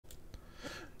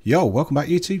Yo, welcome back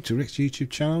YouTube to Rick's YouTube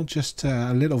channel. Just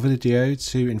a little video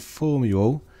to inform you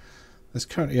all. There's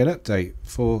currently an update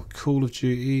for Call of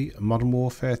Duty Modern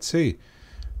Warfare 2.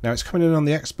 Now it's coming in on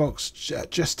the Xbox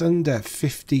just under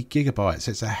 50 gigabytes.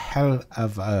 It's a hell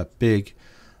of a big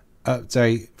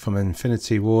update from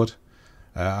Infinity Ward.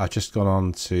 I've just gone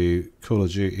on to Call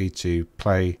of Duty to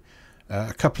play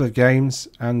a couple of games,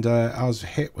 and I was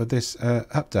hit with this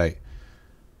update.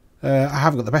 I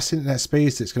haven't got the best internet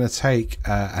speeds. It's going to take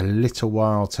a little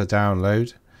while to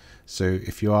download, so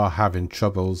if you are having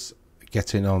troubles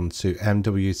getting on to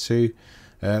MW2,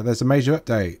 there's a major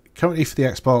update currently for the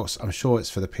Xbox. I'm sure it's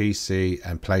for the PC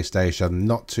and PlayStation. I'm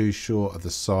not too sure of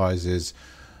the sizes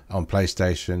on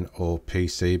PlayStation or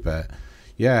PC, but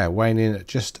yeah, weighing in at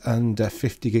just under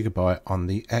 50 gigabyte on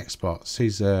the Xbox. This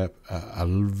is a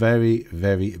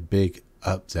very big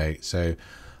update. So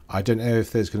I don't know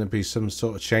if there's going to be some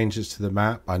sort of changes to the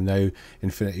map. I know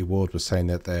Infinity Ward was saying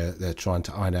that they're trying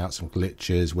to iron out some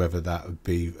glitches, whether that would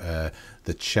be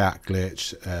the chat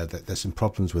glitch, that there's some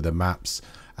problems with the maps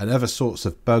and other sorts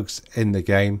of bugs in the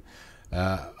game.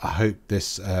 I hope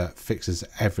this fixes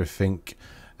everything,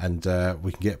 and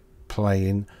we can get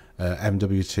playing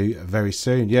MW2 very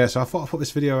soon. Yeah, so I thought I'd put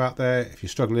this video out there. If you're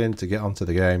struggling to get onto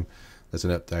the game, there's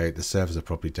an update. The servers are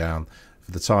probably down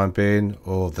for the time being,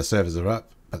 or the servers are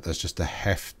up, but there's just a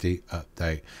hefty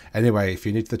update. Anyway, if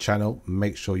you're new to the channel,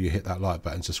 make sure you hit that like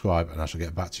button, subscribe, and I shall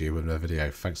get back to you with another video.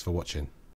 Thanks for watching.